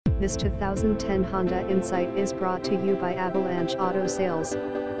This 2010 Honda Insight is brought to you by Avalanche Auto Sales.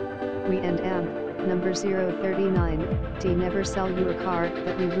 We and am, number 039, D never sell you a car,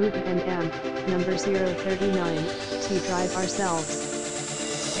 but we root and am, number 039, T drive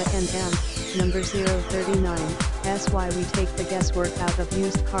ourselves. The and am, number 039, S why we take the guesswork out of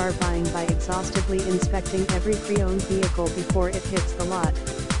used car buying by exhaustively inspecting every pre-owned vehicle before it hits the lot.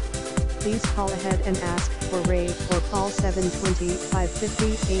 Please call ahead and ask for Ray or call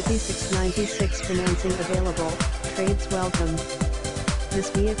 720-550-8696. Financing available, trades welcome.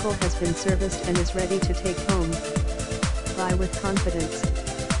 This vehicle has been serviced and is ready to take home. Buy with confidence.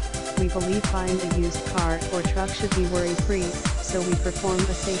 We believe buying a used car or truck should be worry-free, so we perform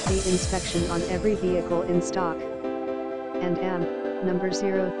a safety inspection on every vehicle in stock. And am, number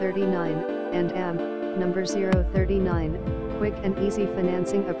 039, and am, number 039. Quick and easy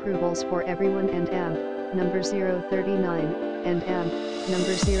financing approvals for everyone and am, number 039, and am,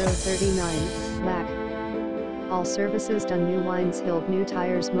 number 039, LAC. All services done. New wines, Hill, new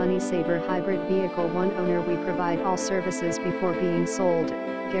tires, money saver, hybrid vehicle, one owner. We provide all services before being sold,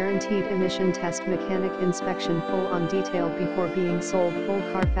 guaranteed emission test, mechanic inspection, full on detailed before being sold, full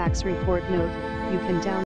Carfax report. Note, you can download